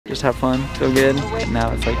just have fun, feel good. And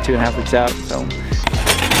now it's like 2.5 weeks out, so.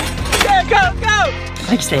 Yeah, go!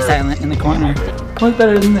 Like stay silent in the corner. What's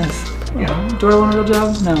better than this? Do I want a real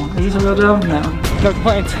job? No. Is this a real job? No. No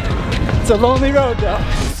complaints. It's a lonely road though.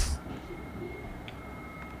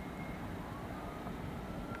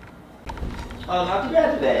 Oh, not too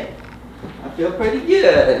bad today. I feel pretty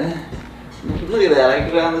good. Look at that, I can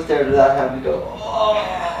go down the stairs without having to go.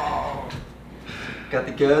 Oh. Got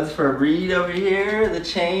the goods for a read over here, the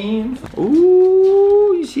chains.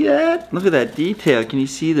 Ooh, you see that? Look at that detail. Can you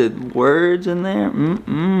see the words in there?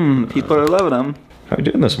 People are loving them. How are you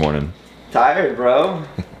doing this morning? Tired, bro.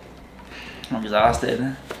 I'm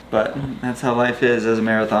exhausted, but that's how life is as a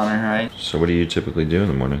marathoner, right? So what do you typically do in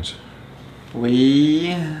the mornings?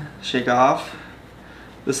 We shake off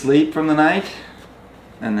the sleep from the night,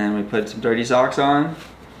 and then we put some dirty socks on,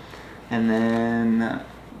 and then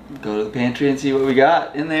go to the pantry and see what we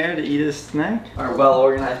got in there to eat a snack. Our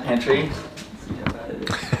well-organized pantry.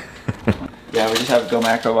 Yeah, we just have Go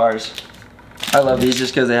Macro bars. I love these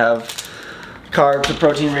just because they have carb to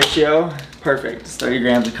protein ratio. Perfect. It's 30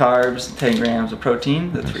 grams of carbs, 10 grams of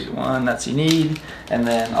protein, the 3-to-1, that's you need. And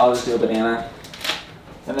then I'll just do a banana.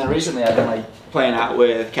 And then recently I've been like playing out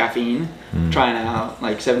with caffeine, trying out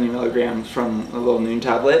like 70 milligrams from a little noon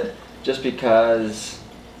tablet, just because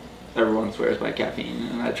everyone swears by caffeine.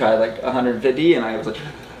 And I tried like 150 and I was like,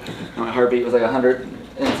 my heartbeat was like 100.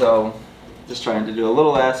 And so just trying to do a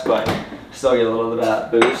little less, but still get a little bit of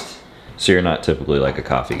that boost. So you're not typically like a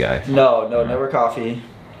coffee guy? No, never coffee.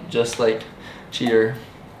 Just like cheater,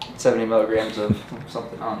 70 milligrams of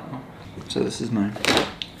something, I don't know. So this is mine.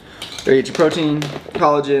 There you get your protein,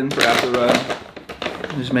 collagen for after the run.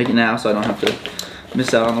 I'm just making it now so I don't have to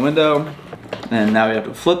miss out on the window. And now we have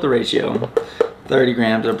to flip the ratio. 30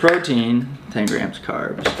 grams of protein, 10 grams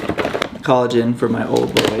carbs. Collagen for my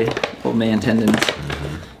old man tendons.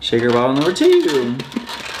 Shaker bottle number 2.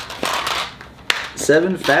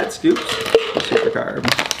 7 fat scoops of super carb.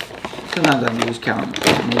 Sometimes I lose count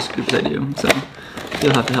how many scoops I do, so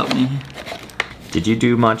you'll have to help me. Did you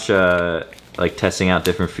do much like testing out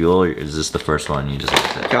different fuel, or is this the first one you just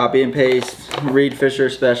looked at? Copy and paste, Reed Fisher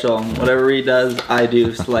special. Whatever Reed does, I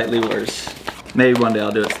do slightly worse. Maybe one day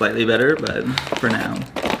I'll do it slightly better, but for now,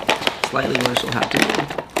 slightly worse will have to be.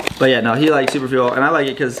 But yeah, no, he likes super fuel, and I like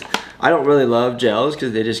it because I don't really love gels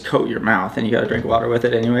because they just coat your mouth and you gotta drink water with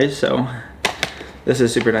it anyway, so this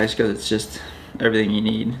is super nice because it's just everything you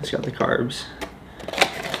need. It's got the carbs,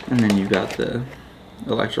 and then you've got the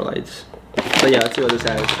electrolytes. But yeah, let's see what this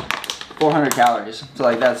has. 400 calories, so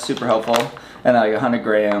like that's super helpful, and like 100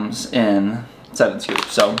 grams in 7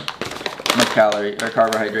 scoops. So enough calorie or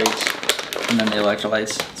carbohydrates, and then the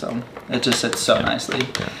electrolytes. So it just sits so nicely.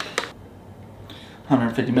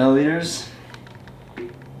 150 milliliters.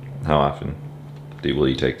 How often will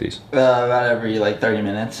you take these? About every like 30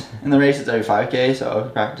 minutes. In the race it's every 5K, so I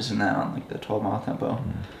was practicing that on like the 12-mile tempo.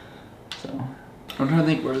 So I'm trying to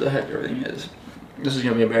think where the heck everything is. This is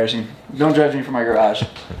gonna be embarrassing. Don't judge me for my garage.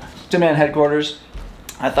 Tinman headquarters.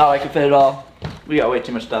 I thought I could fit it all. We got way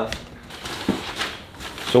too much stuff.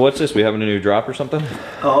 So what's this? We having a new drop or something?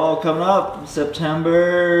 Oh, coming up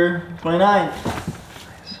September 29th.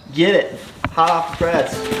 Get it. Hot off the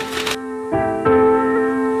press.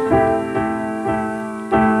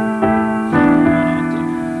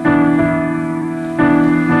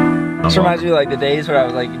 This reminds me of like the days where I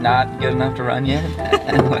was like not good enough to run yet,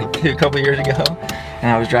 and like a couple years ago,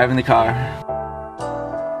 and I was driving the car.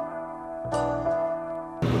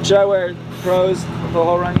 Should I wear pros for the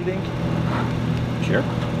whole run, you think? Sure.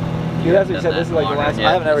 You that's what you said, this is like the last one.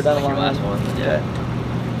 I haven't ever done a long last one. Yeah.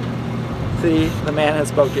 See, the man has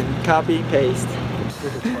spoken. Copy, paste.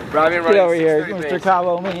 Get over here, Mr.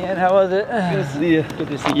 Cabo man. How was it? Good to see you. Good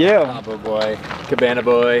to see you. Cabo boy. Cabana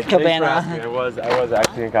boy. Cabana. I was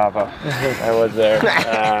actually in Cabo. I was there.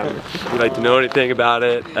 If you'd like to know anything about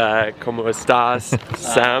it, como estas,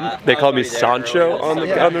 Sam. They called me Sancho on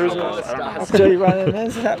the results. So you running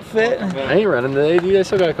this? Is that fit? I ain't running today, dude. I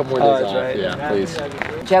still got a couple more days off. Right. Yeah, please.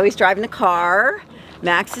 Joey's driving the car.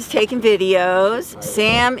 Max is taking videos.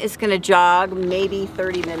 Sam is gonna jog maybe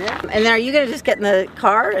 30 minutes. And then are you gonna just get in the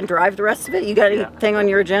car and drive the rest of it? You got anything on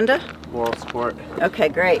your agenda? Moral support. Okay,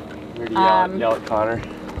 great. We're gonna yell at Connor.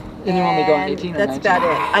 And you want me going 18 or that's 19? about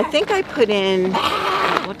it. I think I put in,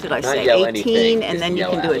 what did I say, 18, and then you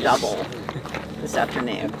can do a double this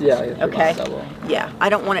afternoon. Yeah. Okay? Yeah, I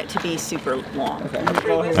don't want it to be super long. Okay.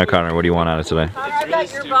 Hi Connor, what do you want out of today? I've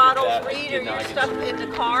got your bottles. Reed, are your stuff in the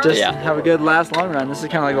car? Just have a good last long run. This is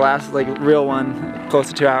kind of like the last like real one, close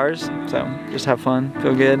to 2 hours. So just have fun,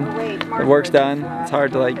 feel good. The work's done. It's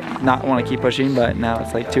hard to like not want to keep pushing, but now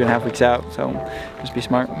it's like 2.5 weeks out. So just be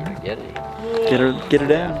smart. Get her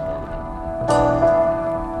down.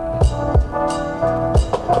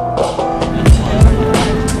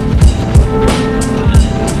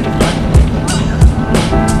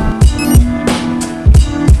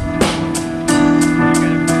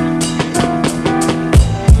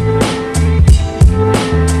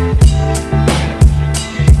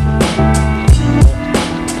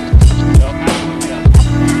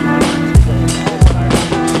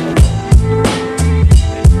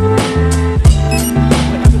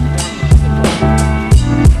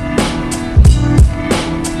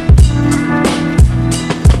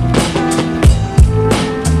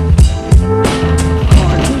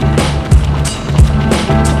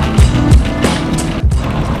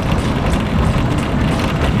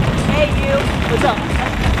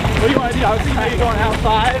 What do you want to do? I was thinking maybe going out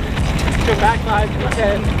 5, go back 5,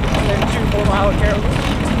 10, and then 2 4-mile carry.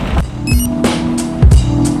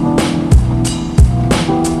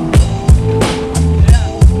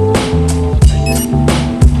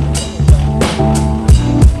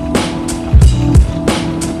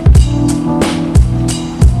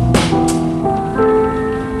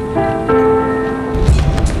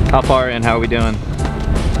 How far in? How are we doing?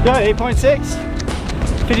 Good,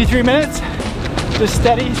 8.6, 53 minutes. Just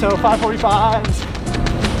steady, so 5:45s,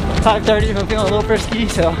 5:30 if I'm feeling a little frisky.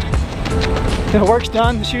 So the work's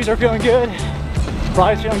done, the shoes are feeling good,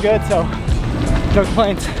 body's feeling good, so no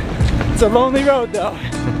complaints. It's a lonely road though,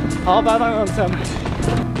 all by my lonesome.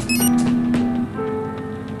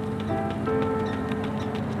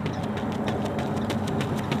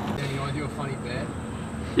 You want to do a funny bit?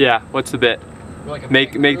 Yeah, what's the bit? Like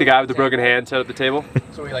Make the guy with the broken hand sit at the table?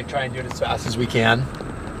 So we like try and do it as fast as we can.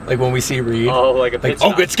 Like when we see Reed. Oh, like a pit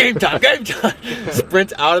stop. Oh, it's game time, game time!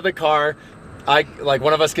 Sprint out of the car. Like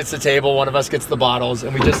one of us gets the table, one of us gets the bottles,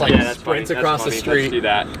 and we just like sprint across the street. Let's do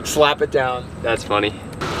that. Slap it down. That's funny.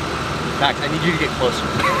 Max, I need you to get closer.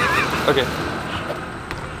 Okay.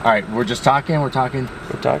 All right, we're just talking. We're talking.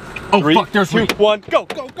 Oh, 3, fuck, there's 2, Reed. 1, go,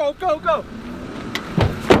 go, go, go, go!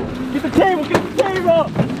 Get the table, get the table!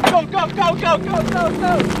 Go, go, go, go, go, go,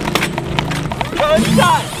 go! Go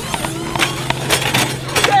inside!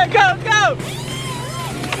 Yeah, go, go!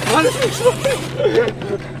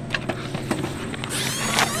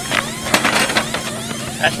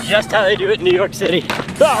 That's just how they do it in New York City. Go,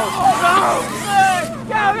 go,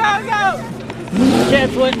 go!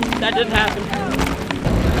 Cancel it, that didn't happen.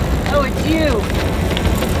 Oh, it's you.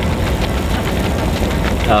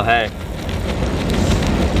 Oh, hey.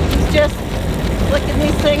 Just flicking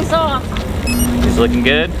these things off. He's looking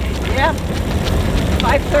good. Yeah.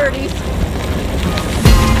 5:30s.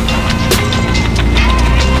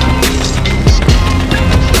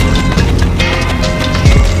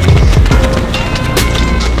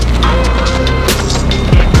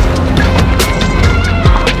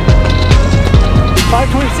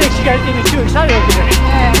 You guys getting me too excited over here.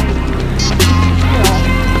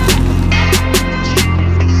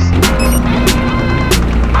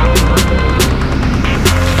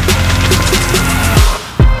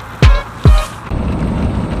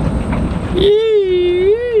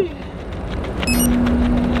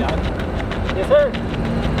 Yes, sir.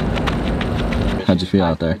 How'd you feel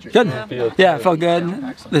out there? Good. Yeah, it felt good.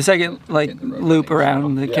 The second like loop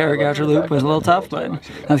around the Carragoucher loop was a little tough, but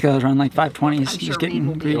that's because I was running like 5:20s, just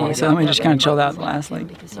getting greedy. So we just kind of chilled out the last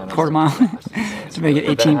like quarter mile to make it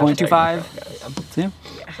 18.25. So yeah,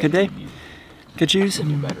 good day. Good shoes.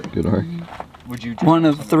 Good work. One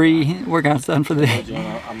of 3 workouts done for the day.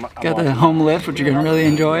 Got the home lift, which you're gonna really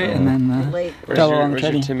enjoy, and then the double on the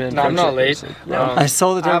treadmill. Tinman? No, I'm not late. I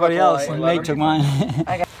sold it to everybody else, and Nate took mine.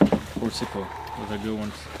 Or Sippo, those are good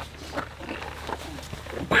ones.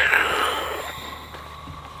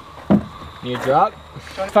 You drop?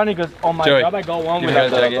 It's funny because on my Joey, job I go one with me the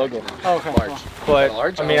that logo. Oh, okay.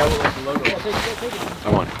 Large. But I mean, I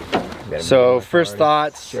won. So first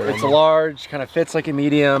thoughts, it's a large, kind of fits like a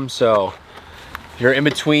medium, so if you're in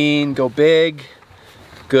between, go big.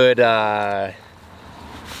 Good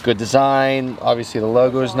good design. Obviously the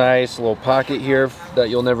logo is nice, a little pocket here that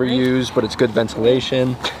you'll never use, but it's good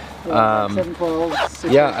ventilation.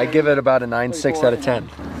 Yeah, I give it about a 9.6 out of 10.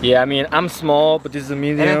 yeah, I mean, I'm small, but this is a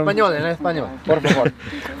medium. En español, por favor.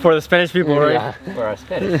 For the Spanish people, right? Yeah, for our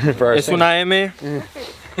Spanish. For our Es una M,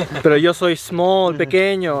 pero yo soy small,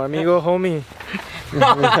 pequeño, amigo, homie.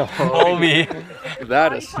 Homie.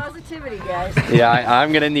 That is. Positivity, guys. Yeah,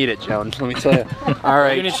 I'm gonna need it, Joan. Let me tell you. All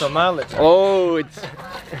right. You need some mileage. Oh,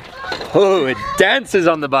 it dances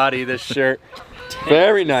on the body. This shirt.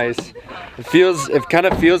 Very nice. It kind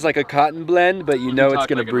of feels like a cotton blend, but you know it's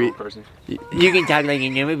gonna breathe. You can talk like a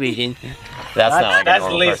normal person. That's not like that's a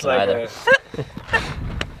normal least person like either.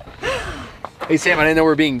 Hey Sam, I didn't know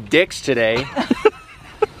we're being dicks today.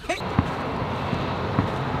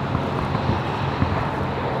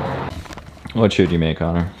 What should you make,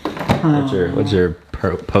 Connor? What's your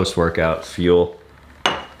post-workout fuel?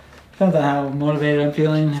 Depends on how motivated I'm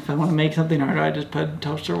feeling. If I want to make something, or do I just put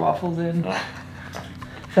toaster waffles in? I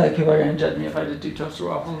feel like people are gonna judge me if I just do toaster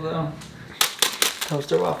waffles though.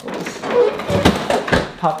 Toaster waffles.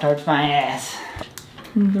 Pop-Tarts my ass.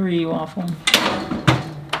 3 waffle.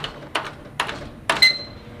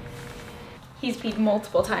 He's peed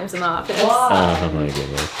multiple times in the office. Oh my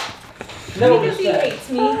goodness. No Because he respect. hates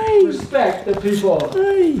me. Respect the people.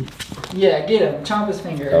 Yeah, get him. Chomp his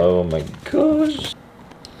finger. Oh my gosh.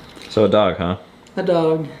 So a dog, huh? A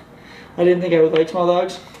dog. I didn't think I would like small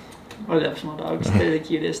dogs. I love small dogs. They're the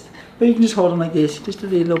cutest. But you can just hold them like this. Just a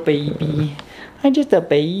little baby. I'm just a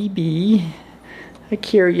baby. A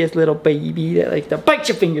curious little baby that likes to bite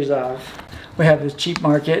your fingers off. We have this cheap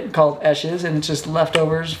market called Esches, and it's just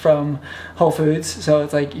leftovers from Whole Foods. So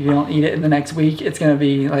it's like if you don't eat it in the next week, it's gonna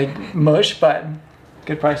be like mush, but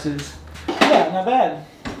good prices. Yeah, not bad.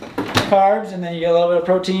 Carbs, and then you get a little bit of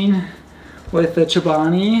protein with the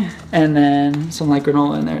chobani, and then some like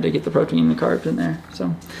granola in there to get the protein and the carbs in there.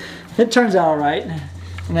 So it turns out all right.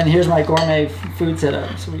 And then here's my gourmet food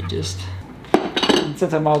setup. So we just,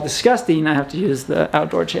 since I'm all disgusting, I have to use the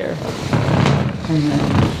outdoor chair. And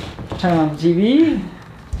then turn on the TV,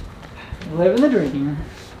 live in the dream.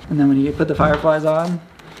 And then when you put the fireflies on,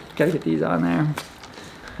 gotta get these on there.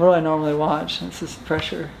 What do I normally watch? This is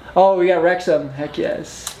pressure. Oh, we got Wrexham, heck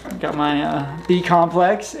yes. Got my B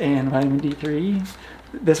complex and vitamin D3.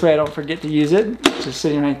 This way I don't forget to use it. It's just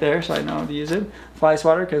sitting right there so I know to use it. Fly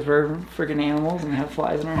swatter, because we're freaking animals and we have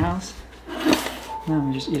flies in our house. And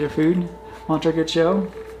we just eat our food, watch our good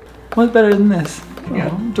show. What's better than this?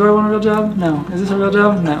 Oh, do I want a real job? No. Is this a real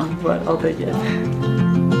job? No, but I'll take it.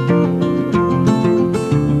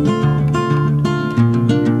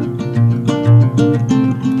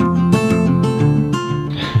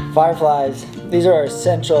 Fireflies. These are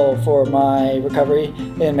essential for my recovery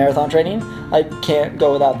in marathon training. I can't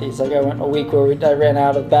go without these. Like I went a week where I ran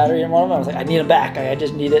out of battery in one of them. I was like, I need them back. I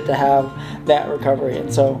just need it to have that recovery.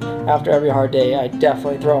 And so after every hard day, I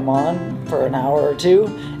definitely throw them on for an hour or two,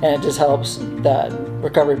 and it just helps that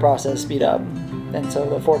recovery process speed up. And so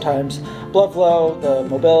the 4 times blood flow, the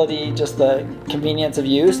mobility, just the convenience of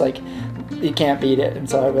use, like you can't beat it. And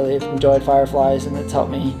so I really have enjoyed Fireflies, and it's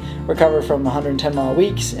helped me recover from 110-mile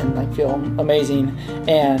weeks and like feel amazing,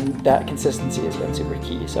 and that consistency has been super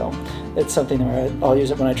key. So it's something where I'll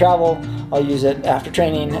use it when I travel, I'll use it after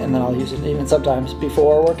training, and then I'll use it even sometimes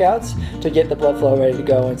before workouts to get the blood flow ready to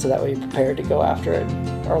go, and so that way you're prepared to go after it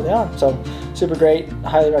early on. So super great,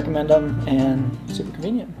 highly recommend them, and super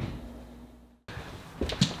convenient.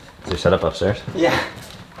 Is your setup upstairs? Yeah,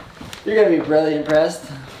 you're gonna be really impressed.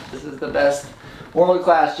 This is the best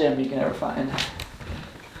world-class gym you can ever find.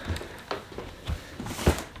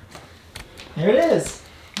 Here it is,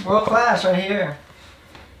 world-class right here.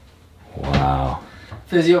 Wow.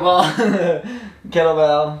 Physio ball,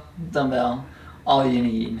 kettlebell, dumbbell, all you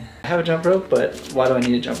need. I have a jump rope, but why do I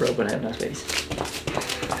need a jump rope when I have no space?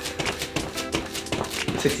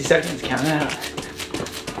 60 seconds, count it out.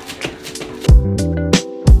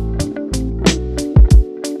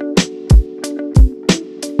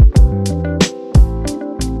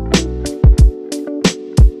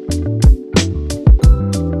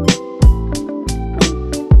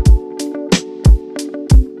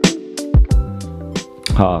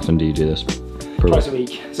 How often do you do this? Twice a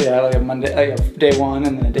week. So yeah, like a Monday, like a day 1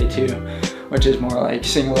 and then a day 2, which is more like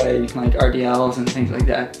single leg, like RDLs and things like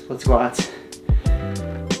that, split squats.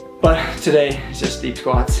 But today it's just deep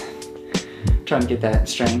squats. Trying to get that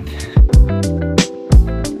strength.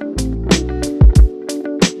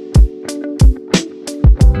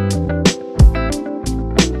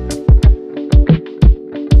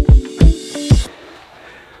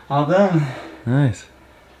 All done. Nice.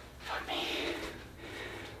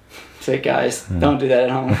 Sick guys, don't do that at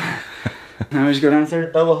home. Now we just go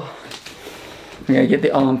downstairs, double. We gotta get the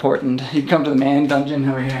all important. You can come to the man dungeon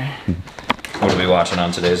over here. What are we watching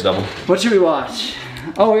on today's double? What should we watch?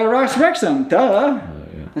 Oh, we gotta watch Wrexham, duh.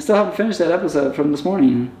 Yeah. I still haven't finished that episode from this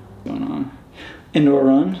morning. What's going on? Indoor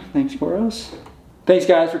run, thanks for us. Thanks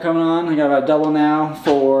guys for coming on. I got about double now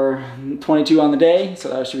for 22 on the day, so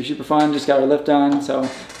that should be super fun. Just got our lift done, so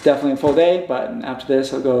definitely a full day, but after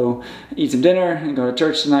this I'll go eat some dinner and go to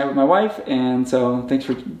church tonight with my wife, and so thanks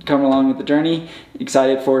for coming along with the journey.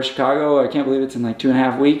 Excited for Chicago. I can't believe it's in like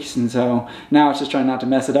 2.5 weeks, and so now it's just trying not to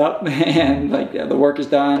mess it up, and like the work is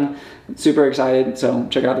done. Super excited, so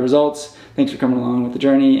check out the results. Thanks for coming along with the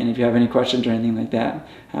journey, and if you have any questions or anything like that,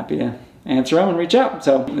 happy to answer them and reach out.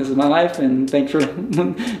 So this is my life, and thanks for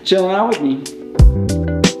chilling out with me.